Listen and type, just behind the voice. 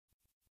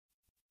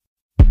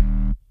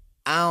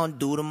I don't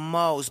do the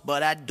most,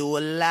 but I do a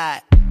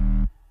lot.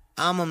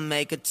 I'ma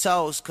make a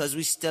toast, cause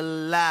we still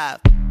alive.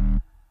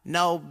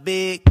 No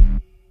big,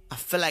 I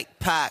feel like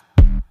Pac.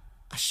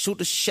 I shoot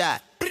a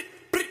shot.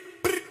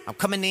 I'm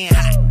coming in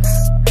hot.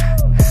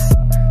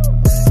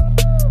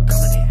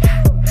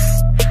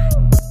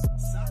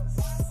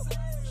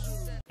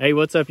 Hey,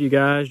 what's up, you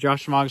guys?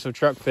 Josh Tomagos of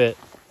Truck Fit.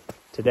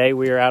 Today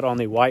we are out on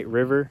the White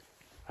River.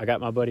 I got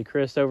my buddy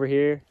Chris over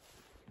here,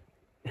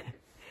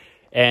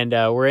 and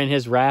we're in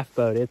his raft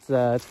boat.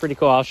 It's pretty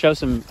cool. I'll show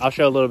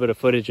a little bit of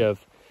footage of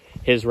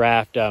his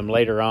raft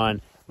later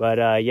on.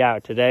 But yeah,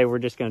 today we're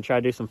just gonna try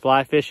to do some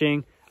fly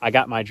fishing. I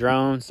got my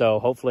drone, so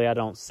hopefully I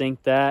don't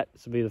sink that.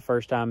 This will be the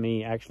first time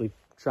me actually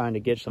trying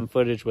to get some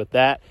footage with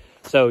that.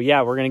 So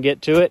yeah, we're gonna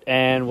get to it,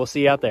 and we'll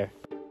see you out there.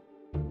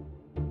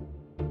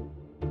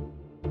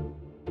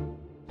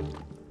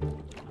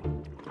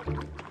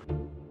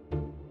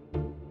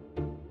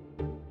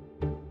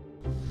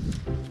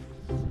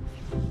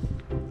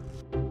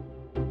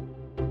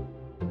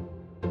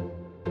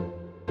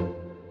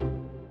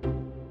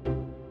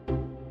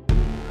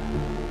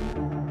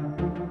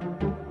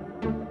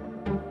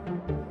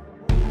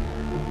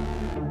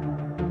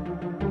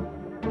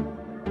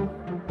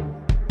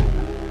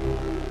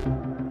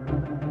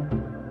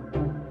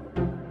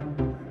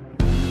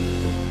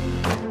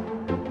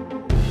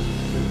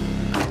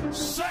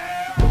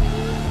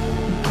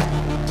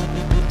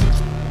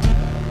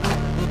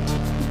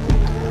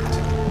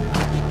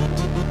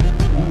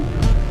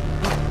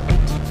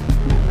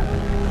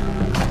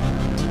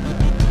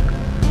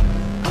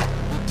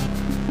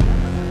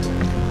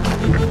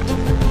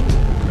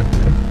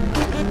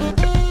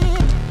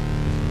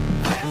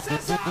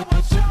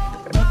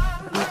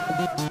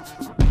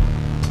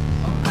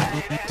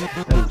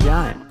 That's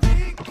giant.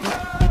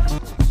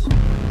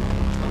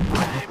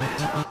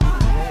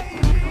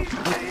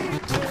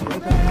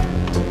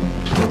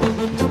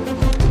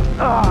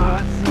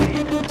 Oh,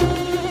 sweet.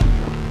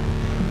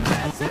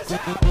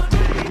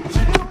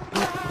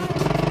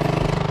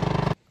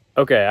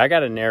 Okay, I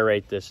gotta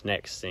narrate this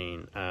next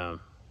scene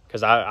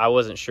because I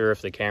wasn't sure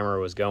if the camera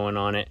was going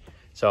on it,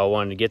 so I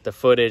wanted to get the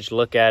footage,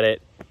 look at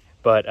it,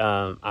 but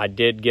I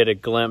did get a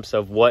glimpse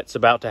of what's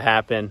about to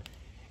happen,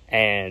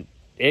 and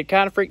it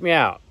kind of freaked me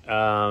out.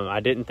 I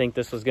didn't think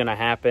this was gonna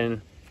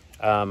happen.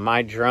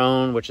 My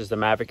drone, which is the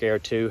Mavic Air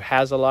 2,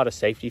 has a lot of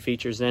safety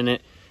features in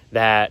it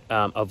that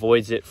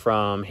avoids it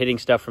from hitting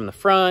stuff from the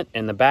front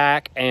and the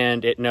back,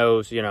 and it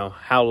knows, you know,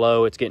 how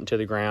low it's getting to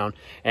the ground,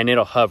 and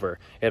it'll hover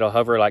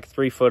like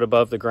 3 foot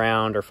above the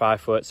ground or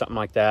 5 foot, something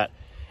like that,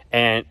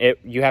 and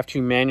you have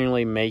to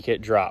manually make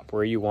it drop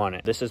where you want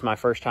it. This is my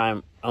first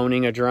time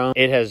owning a drone.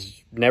 It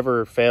has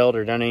never failed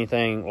or done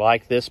anything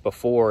like this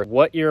before.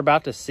 What you're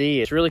about to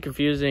see, it's really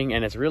confusing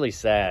and it's really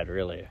sad,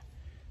 really.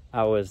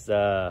 I was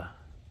kind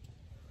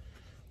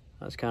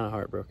of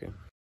heartbroken.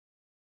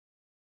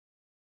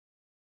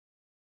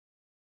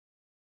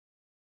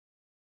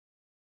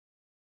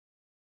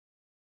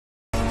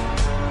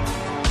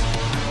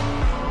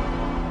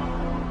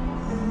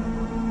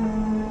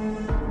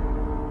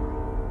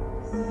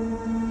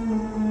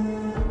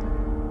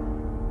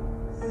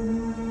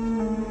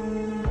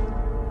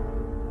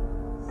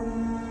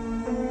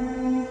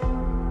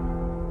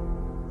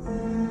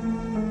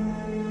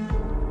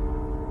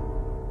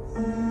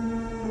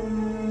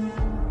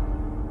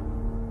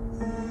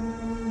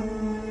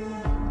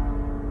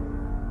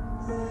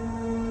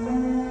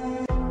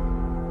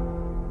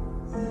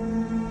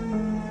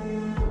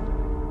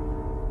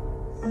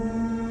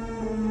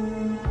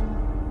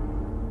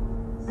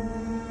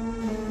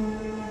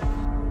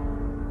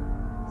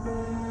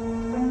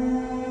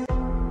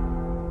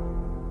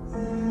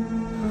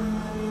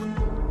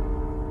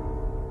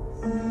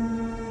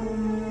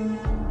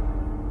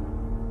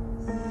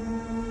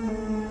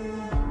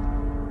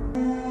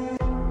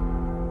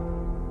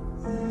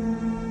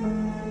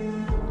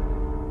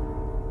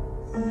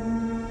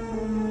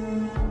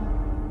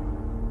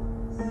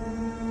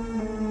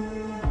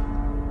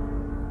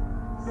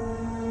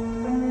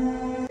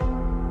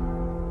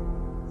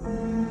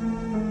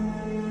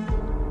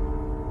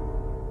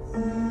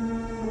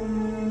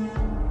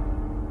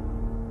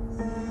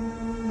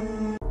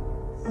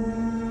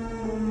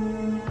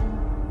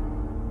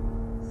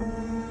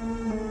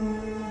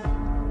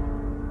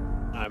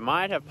 I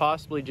might have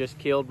possibly just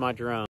killed my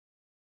drone.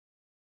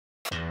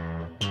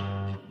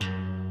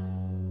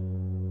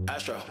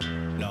 Astro,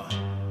 no.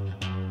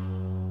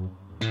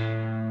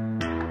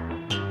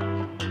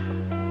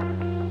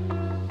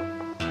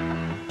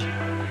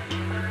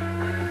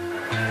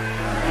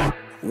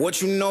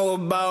 What you know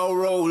about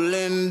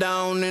rolling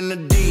down in the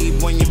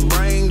deep? When your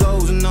brain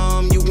goes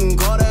numb, you can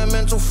call that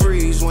mental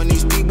freeze. When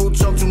these people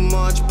talk too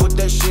much, put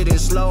that shit in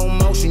slow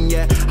motion.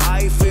 Yeah,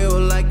 I feel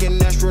like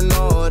an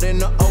astronaut in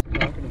the ocean.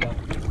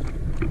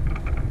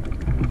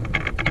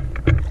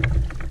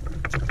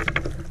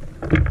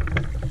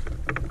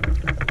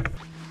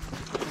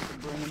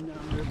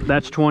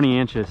 That's 20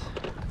 inches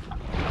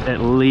at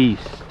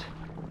least.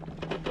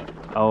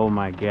 Oh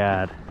my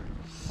God.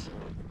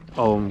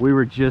 Oh, we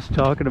were just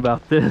talking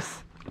about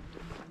this.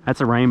 That's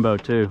a rainbow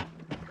too.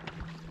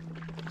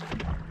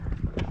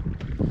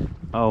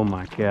 Oh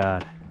my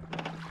God.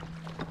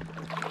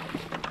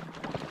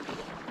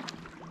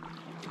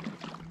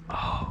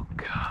 Oh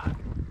God.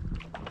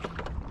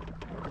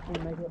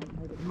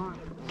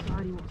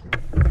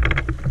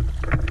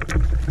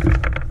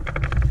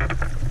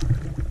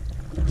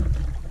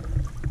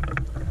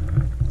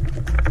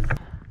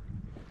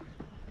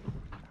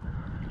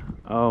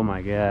 Oh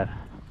my God.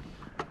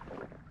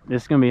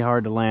 This is gonna be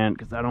hard to land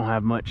because I don't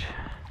have much.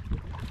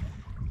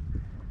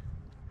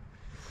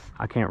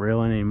 I can't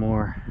reel in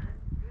anymore.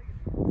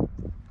 All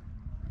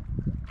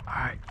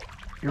right,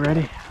 you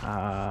ready?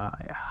 Yeah.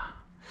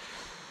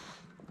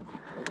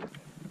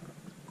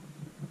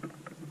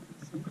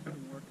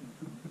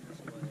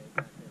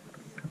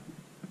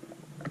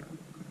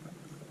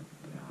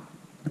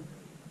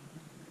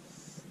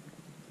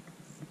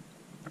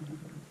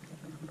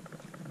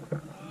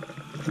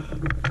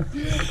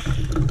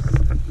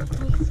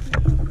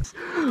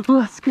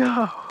 Let's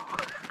go.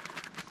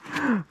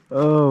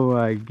 Oh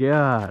my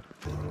God.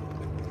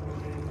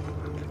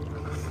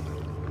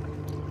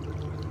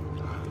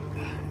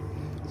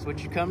 That's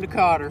what you come to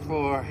Cotter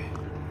for.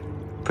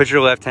 Put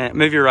your left hand,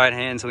 move your right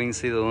hand so we can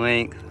see the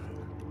length.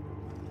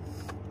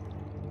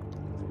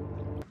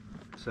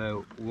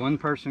 So one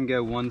person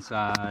go one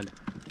side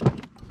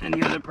and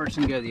the other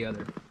person go the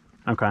other.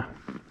 Okay.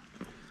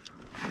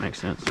 Makes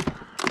sense.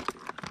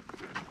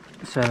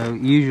 So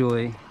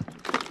usually,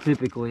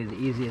 typically the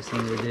easiest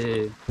thing to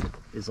do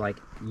is like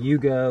you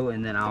go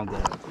and then I'll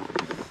go.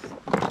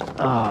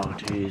 Oh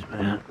jeez,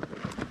 man.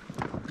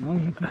 As long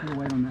as you keep your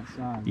weight on that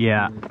side.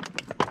 Yeah.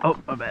 Oh,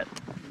 my bad.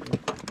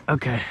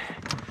 Okay.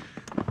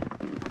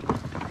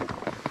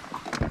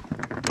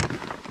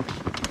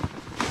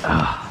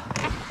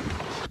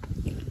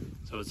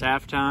 So it's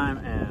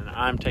halftime and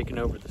I'm taking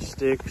over the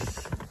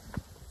sticks.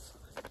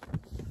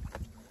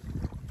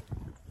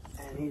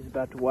 And he's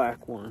about to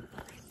whack one.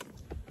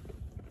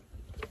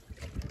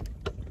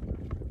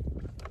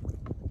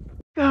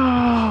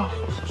 Oh!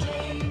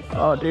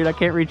 Oh, dude, I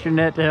can't reach your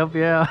net to help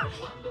you out.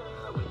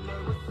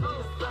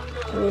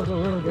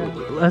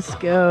 Let's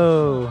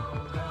go.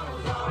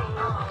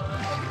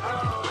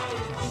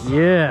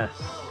 Yes.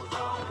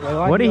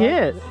 What'd he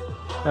hit?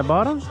 That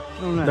bottom?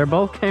 They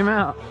both came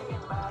out.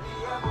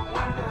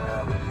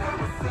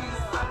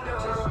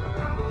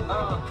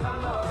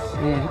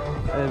 Yeah.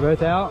 Are they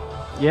both out?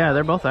 Yeah,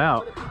 they're both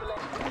out.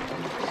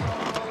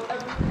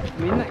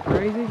 Isn't that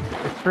crazy?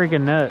 It's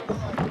freaking nuts.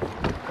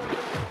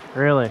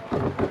 Really.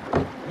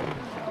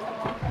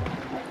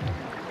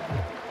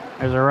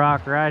 There's a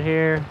rock right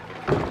here.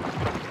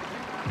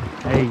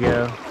 There you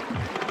go.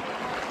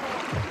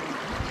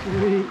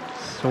 Sweet.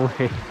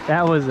 Sweet.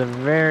 That was a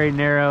very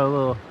narrow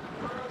little...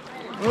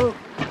 Oh.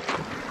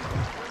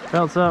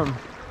 Felt something.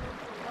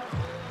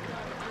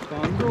 So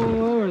I'm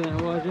going lower than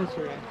it was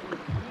yesterday.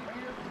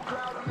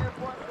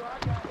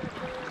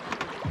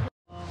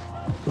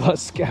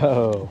 Let's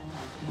go.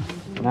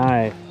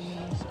 Nice.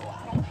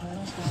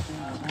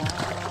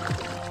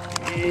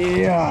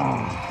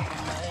 Yeah.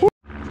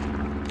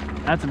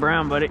 That's a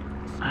brown, buddy.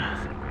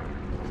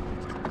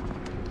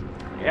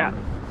 Yeah.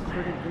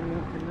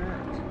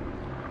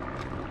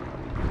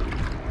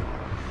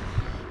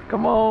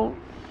 Come on.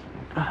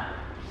 We're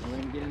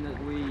gonna get in those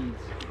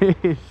weeds.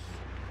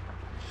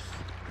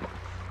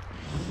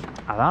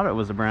 I thought it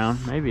was a brown.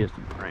 Maybe it's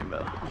a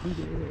rainbow.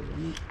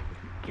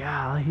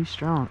 Golly, he's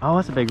strong. Oh,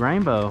 that's a big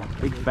rainbow.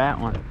 Big fat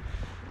one.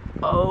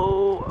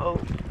 Oh,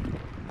 oh.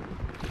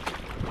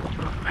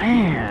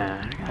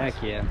 Man. Heck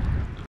yeah.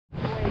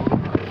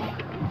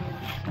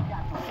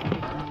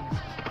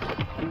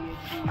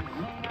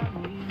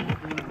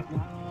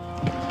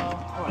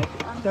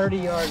 30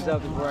 yards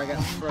up is where I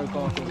got broke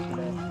off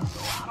yesterday.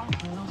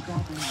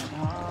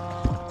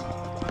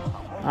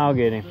 I'll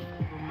get him.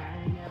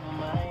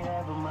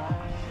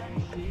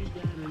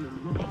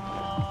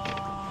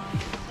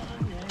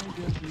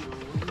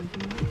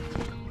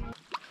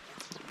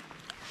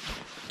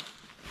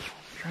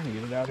 Trying to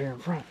get it out here in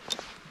front.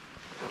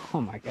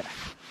 Oh my God.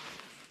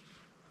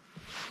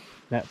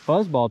 That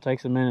fuzzball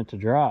takes a minute to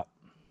drop.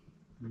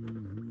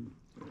 Mm-hmm.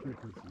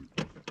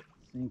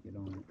 Sink it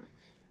on it.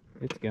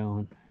 It's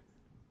going.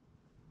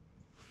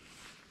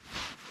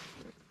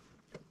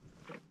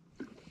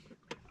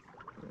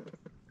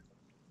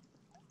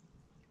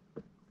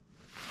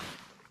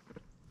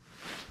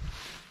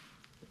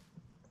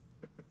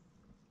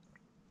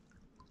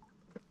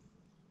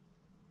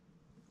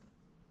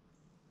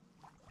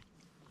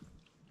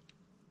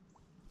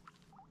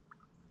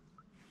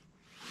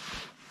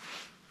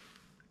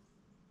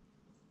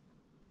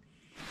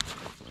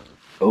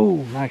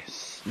 Oh,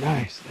 nice,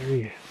 nice. There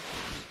he is.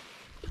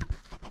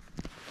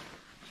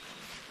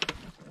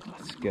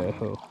 Let's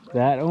go.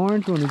 That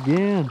orange one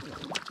again.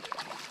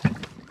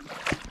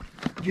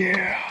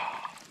 Yeah.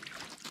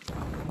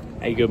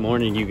 Hey, good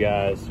morning, you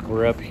guys.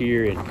 We're up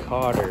here in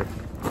Cotter.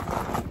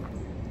 Up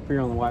here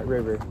on the White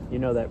River. You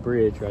know that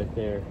bridge right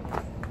there.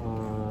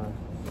 I'm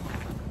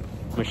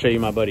gonna show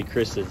you my buddy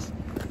Chris's.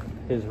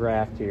 his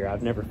raft here.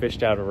 I've never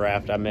fished out a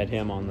raft. I met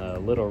him on the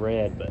Little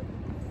Red, but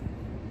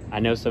I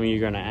know some of you are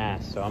going to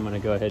ask, so I'm going to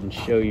go ahead and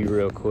show you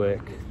real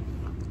quick.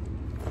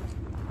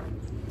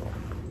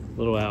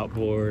 Little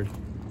outboard.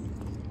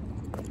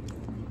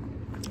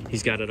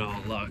 He's got it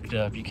all locked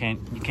up. You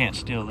can't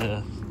steal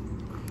this.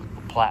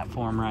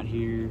 Platform right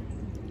here.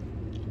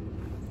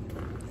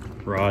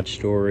 Rod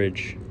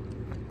storage.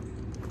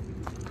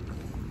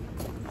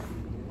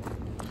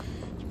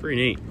 It's pretty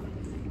neat.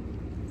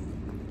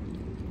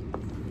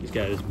 He's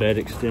got his bed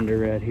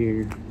extender right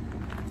here.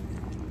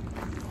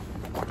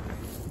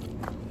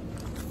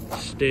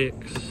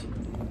 Sticks.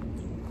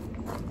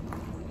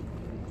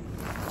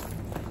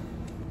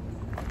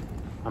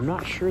 I'm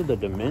not sure the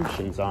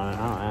dimensions on it.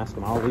 I'll ask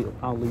him.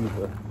 I'll leave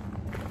a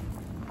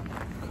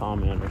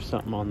comment or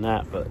something on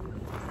that, but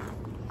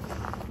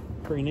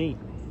pretty neat.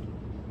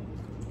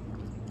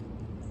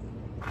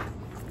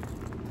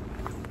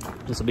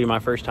 This will be my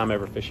first time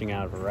ever fishing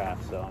out of a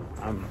raft, so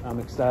I'm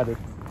excited.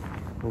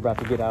 We're about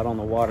to get out on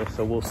the water,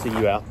 so we'll see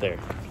you out there.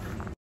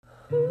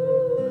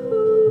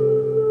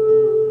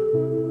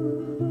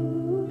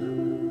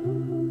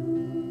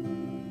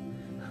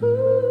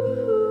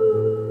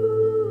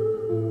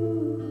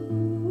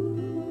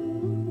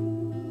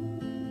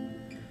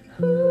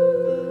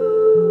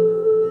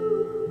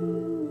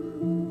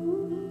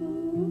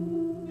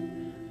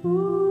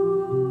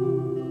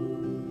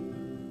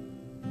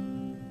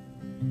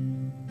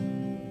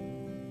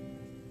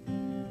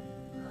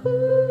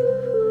 Ooh.